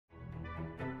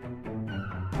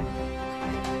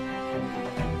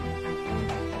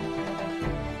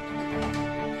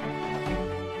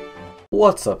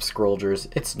What's up, Scrollgers?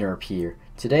 It's Nerp here.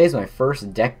 Today is my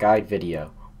first deck guide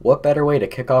video. What better way to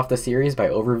kick off the series by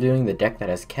overviewing the deck that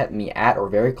has kept me at or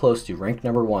very close to rank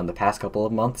number 1 the past couple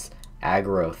of months?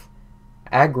 Aggrowth.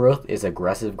 Aggrowth is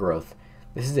aggressive growth.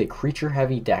 This is a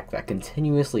creature-heavy deck that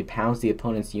continuously pounds the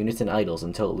opponent's units and idols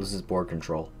until it loses board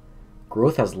control.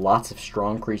 Growth has lots of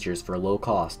strong creatures for low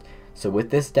cost, so with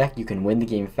this deck you can win the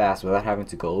game fast without having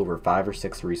to go over 5 or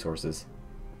 6 resources.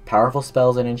 Powerful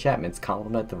spells and enchantments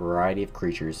complement the variety of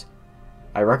creatures.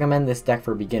 I recommend this deck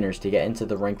for beginners to get into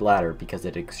the rank ladder because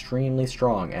it is extremely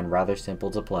strong and rather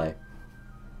simple to play.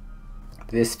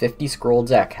 This 50 scroll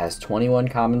deck has 21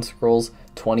 common scrolls,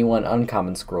 21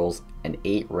 uncommon scrolls, and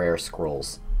 8 rare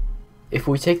scrolls. If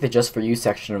we take the Just For You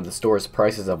section of the store's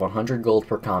prices of 100 gold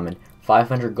per common,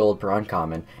 500 gold per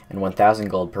uncommon, and 1000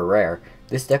 gold per rare,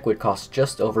 this deck would cost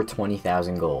just over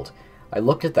 20,000 gold. I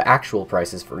looked at the actual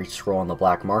prices for each scroll on the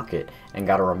black market and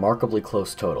got a remarkably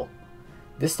close total.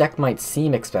 This deck might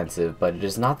seem expensive, but it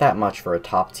is not that much for a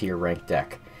top tier ranked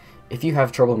deck. If you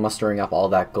have trouble mustering up all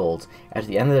that gold, at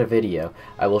the end of the video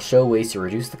I will show ways to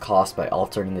reduce the cost by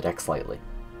altering the deck slightly.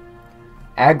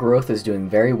 Aggrowth is doing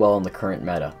very well in the current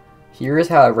meta. Here is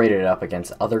how I rated it up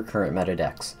against other current meta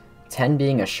decks. 10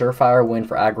 being a surefire win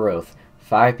for Aggrowth,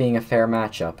 5 being a fair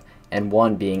matchup, and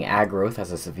 1 being Aggrowth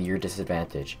has a severe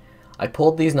disadvantage. I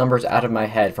pulled these numbers out of my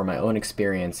head from my own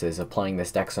experiences of playing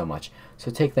this deck so much,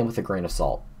 so take them with a grain of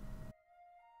salt.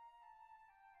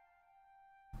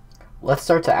 Let's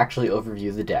start to actually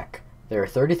overview the deck. There are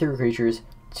 33 creatures,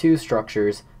 2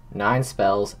 structures, 9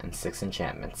 spells, and 6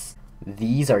 enchantments.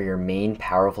 These are your main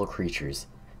powerful creatures.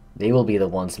 They will be the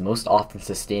ones most often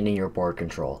sustaining your board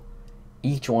control.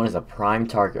 Each one is a prime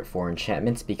target for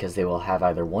enchantments because they will have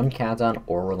either 1 countdown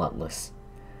or relentless.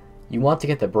 You want to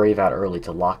get the Brave out early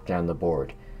to lock down the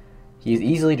board. He is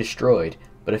easily destroyed,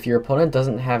 but if your opponent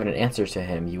doesn't have an answer to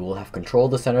him, you will have control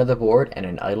of the center of the board and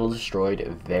an idol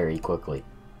destroyed very quickly.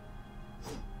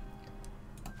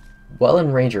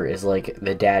 Welland Ranger is like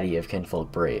the daddy of Kinfolk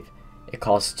Brave. It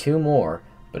costs 2 more,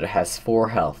 but it has 4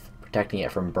 health, protecting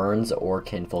it from burns or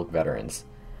Kinfolk veterans.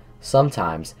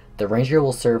 Sometimes, the Ranger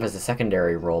will serve as a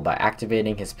secondary role by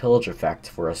activating his Pillage effect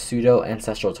for a pseudo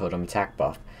Ancestral Totem attack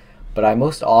buff, but I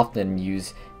most often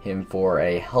use him for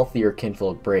a healthier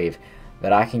Kinfolk Brave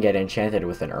that I can get enchanted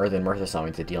with an Earthen Mirtha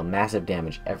summon to deal massive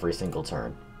damage every single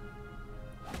turn.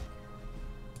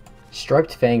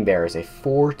 Striped Fangbear is a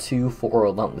 4/2/4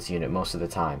 relentless unit most of the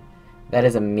time. That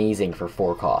is amazing for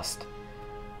 4 cost.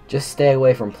 Just stay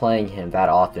away from playing him that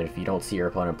often if you don't see your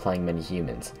opponent playing many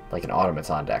humans, like an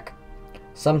Automaton deck.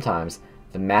 Sometimes,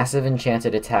 the massive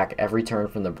enchanted attack every turn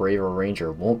from the Brave or Ranger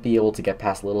won't be able to get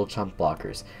past little chump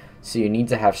blockers, so you need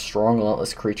to have strong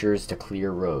relentless creatures to clear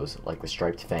rows, like the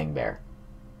Striped Fangbear.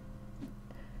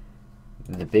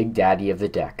 The big daddy of the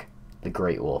deck, the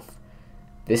Great Wolf.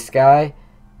 This guy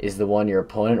is the one your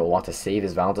opponent will want to save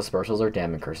his Violent Dispersals or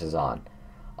Damning Curses on.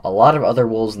 A lot of other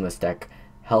wolves in this deck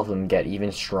help him get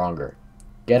even stronger.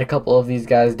 Get a couple of these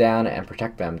guys down and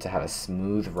protect them to have a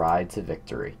smooth ride to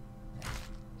victory.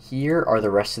 Here are the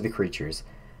rest of the creatures.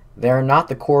 They are not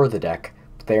the core of the deck,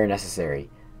 but they are necessary.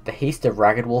 The haste of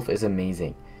Ragged Wolf is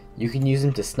amazing. You can use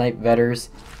him to snipe vetters,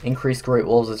 increase Great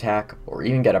Wolf's attack, or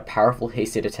even get a powerful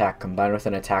hasted attack combined with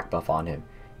an attack buff on him.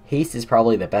 Haste is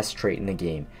probably the best trait in the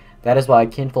game. That is why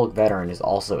Kinfolk Veteran is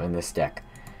also in this deck.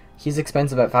 He's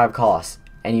expensive at 5 costs,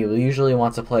 and you usually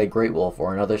want to play Great Wolf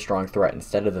or another strong threat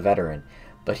instead of the Veteran,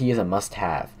 but he is a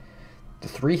must-have. The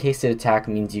 3 hasted attack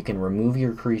means you can remove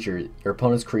your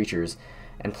opponent's creatures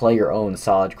and play your own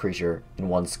solid creature in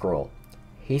 1 scroll.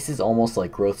 Haste is almost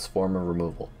like Growth's form of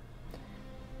removal.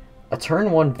 A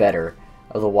turn 1 Vetter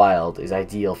of the Wild is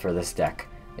ideal for this deck.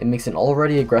 It makes an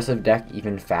already aggressive deck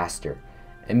even faster.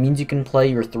 It means you can play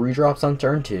your 3 drops on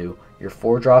turn 2, your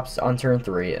 4 drops on turn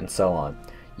 3, and so on.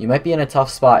 You might be in a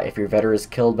tough spot if your Vetter is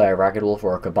killed by a Ragged Wolf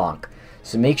or a Kabonk,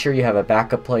 so make sure you have a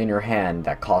backup play in your hand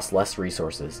that costs less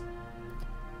resources.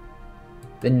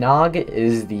 The Nog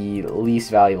is the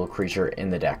least valuable creature in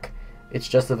the deck. It's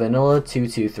just a vanilla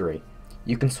 2/2/3.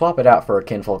 You can swap it out for a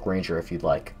Kinfolk Ranger if you'd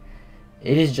like.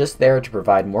 It is just there to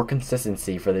provide more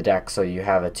consistency for the deck so you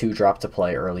have a 2 drop to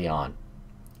play early on.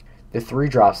 The 3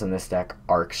 drops in this deck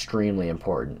are extremely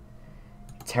important.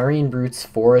 Terrian Brute's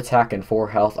 4 attack and 4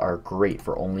 health are great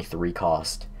for only 3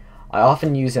 cost. I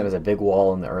often use him as a big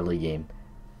wall in the early game.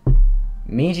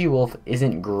 Mangy Wolf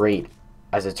isn't great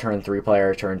as a turn 3 player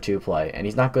or turn 2 play, and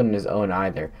he's not good on his own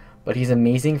either, but he's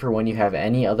amazing for when you have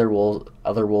any other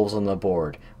wolves on the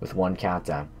board with 1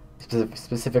 countdown,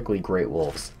 specifically Great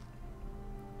Wolves.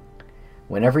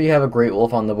 Whenever you have a Great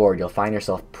Wolf on the board, you'll find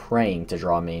yourself praying to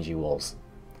draw Mangy Wolves.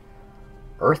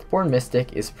 Earthborn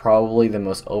Mystic is probably the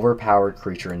most overpowered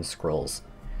creature in Scrolls.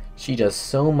 She does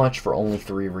so much for only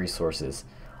 3 resources.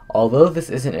 Although this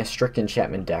isn't a strict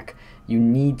enchantment deck, you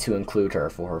need to include her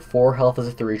for her 4 health as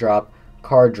a 3-drop,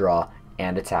 card draw,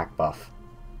 and attack buff.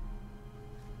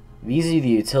 These are the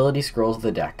utility scrolls of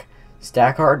the deck.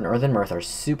 Stackheart and Earthen Mirth are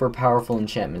super powerful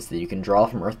enchantments that you can draw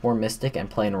from Earthborn Mystic and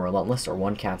play in Relentless or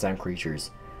 1 countdown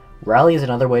creatures. Rally is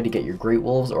another way to get your Great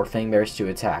Wolves or Fangbears to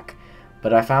attack,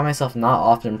 but I found myself not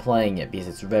often playing it because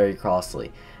it's very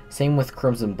costly. Same with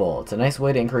Crimson Bull. It's a nice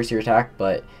way to increase your attack,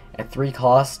 but at 3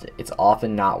 cost, it's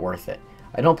often not worth it.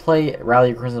 I don't play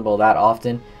Rally or Crimson Bull that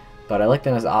often, but I like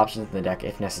them as options in the deck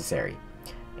if necessary.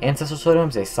 Ancestral Totem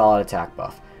is a solid attack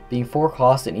buff. Being 4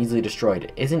 cost and easily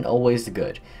destroyed isn't always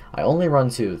good. I only run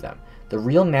 2 of them. The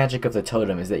real magic of the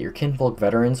totem is that your Kinfolk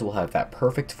veterans will have that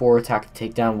perfect 4 attack to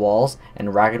take down walls,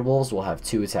 and Ragged Wolves will have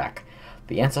 2 attack.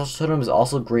 The Ancestral Totem is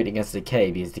also great against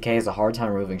Decay, because Decay has a hard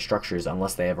time removing structures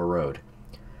unless they have a road.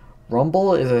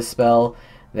 Rumble is a spell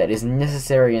that is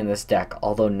necessary in this deck,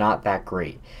 although not that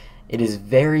great. It is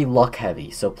very luck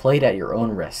heavy, so play it at your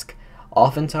own risk.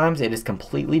 Oftentimes it is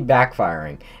completely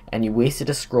backfiring, and you wasted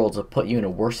a scroll to put you in a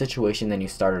worse situation than you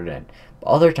started in. But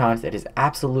other times it is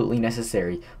absolutely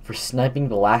necessary for sniping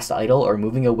the last idol or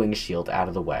moving a wing shield out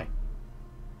of the way.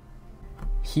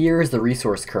 Here is the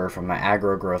resource curve from my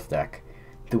Aggrowth deck.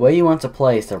 The way you want to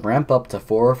play is to ramp up to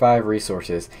 4 or 5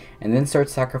 resources, and then start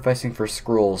sacrificing for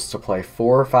scrolls to play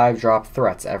 4 or 5 drop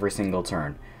threats every single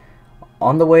turn.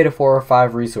 On the way to 4 or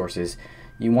 5 resources,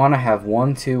 you want to have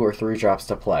 1, 2, or 3 drops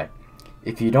to play.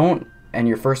 If you don't, and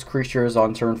your first creature is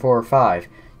on turn 4 or 5,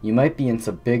 you might be in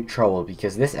some big trouble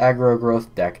because this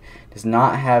Aggrowth deck does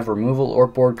not have removal or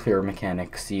board clear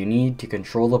mechanics, so you need to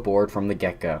control the board from the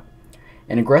get-go.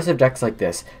 In aggressive decks like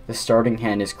this, the starting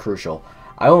hand is crucial.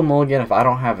 I will mulligan if I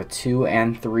don't have a 2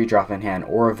 and 3 drop in hand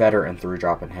or a veteran 3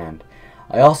 drop in hand.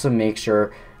 I also make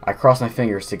sure I cross my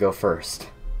fingers to go first.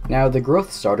 Now the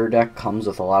Growth starter deck comes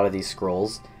with a lot of these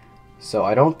scrolls, so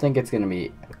I don't think it's going to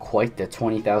be quite the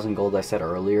 20,000 gold I said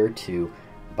earlier to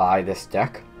buy this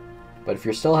deck. But if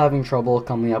you're still having trouble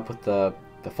coming up with the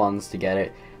funds to get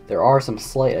it, there are some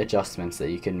slight adjustments that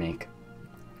you can make.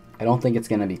 I don't think it's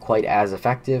going to be quite as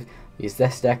effective because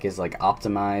this deck is like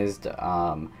optimized.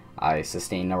 I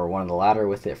sustained number 1 on the ladder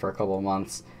with it for a couple of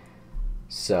months,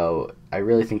 so I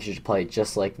really think you should play it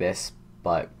just like this.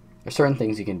 But there's certain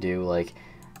things you can do, like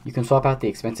you can swap out the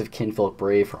expensive Kinfolk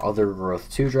Brave for other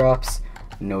Growth 2-drops,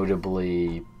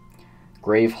 notably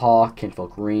Gravehawk,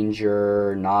 Kinfolk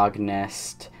Ranger,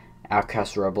 Nognest,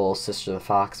 Outcast Rebel, Sister of the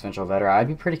Fox, Vengeful Veteran. I'd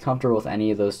be pretty comfortable with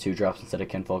any of those 2-drops instead of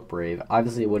Kinfolk Brave.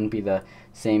 Obviously it wouldn't be the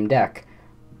same deck,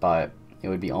 but it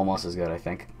would be almost as good, I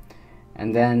think.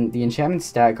 And then the enchantments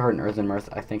Stagheart and Earthen Mirth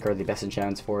I think are the best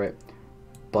enchantments for it.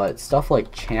 But stuff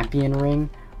like Champion Ring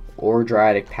or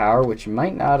Dryatic Power, which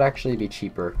might not actually be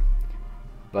cheaper,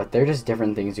 but they're just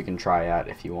different things you can try out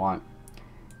if you want.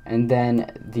 And then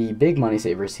the big money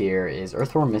savers here is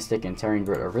Earthborn Mystic and Tearing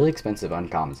Grit are really expensive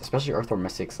uncommons, especially Earthborn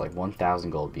Mystic's like 1,000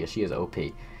 gold because she is OP.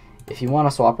 If you want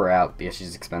to swap her out because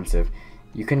she's expensive,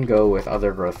 you can go with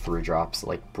other Growth 3-drops,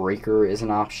 like Breaker is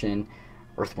an option,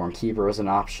 Earthborn Keeper is an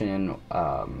option,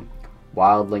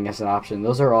 Wildling is an option.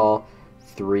 Those are all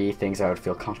 3 things I would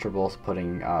feel comfortable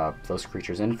putting those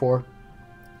creatures in for.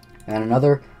 And then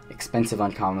another expensive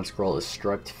uncommon scroll is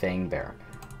Striped Fangbear,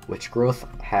 which Growth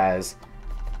has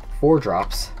 4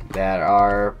 drops that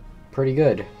are pretty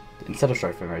good. Instead of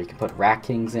Striped Fangbear, you can put Rat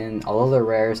Kings in. Although they're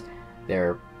rares,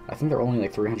 I think they're only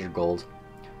like 300 gold.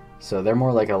 So they're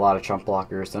more like a lot of chump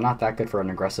blockers. They're not that good for an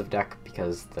aggressive deck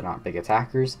because they're not big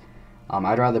attackers.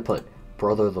 I'd rather put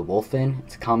Brother the Wolf in.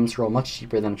 It's a common scroll, much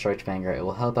cheaper than Striped Fangbear. It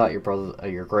will help out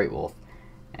your Great Wolf,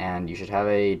 and you should have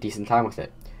a decent time with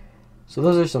it. So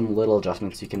those are some little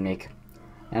adjustments you can make.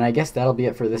 And I guess that'll be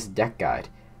it for this deck guide.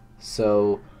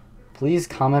 So please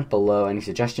comment below any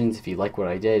suggestions if you like what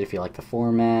I did, if you like the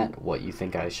format, what you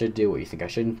think I should do, what you think I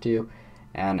shouldn't do,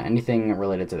 and anything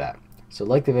related to that. So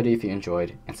like the video if you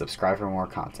enjoyed, and subscribe for more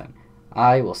content.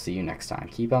 I will see you next time.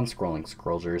 Keep on scrolling,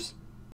 Scrollgers.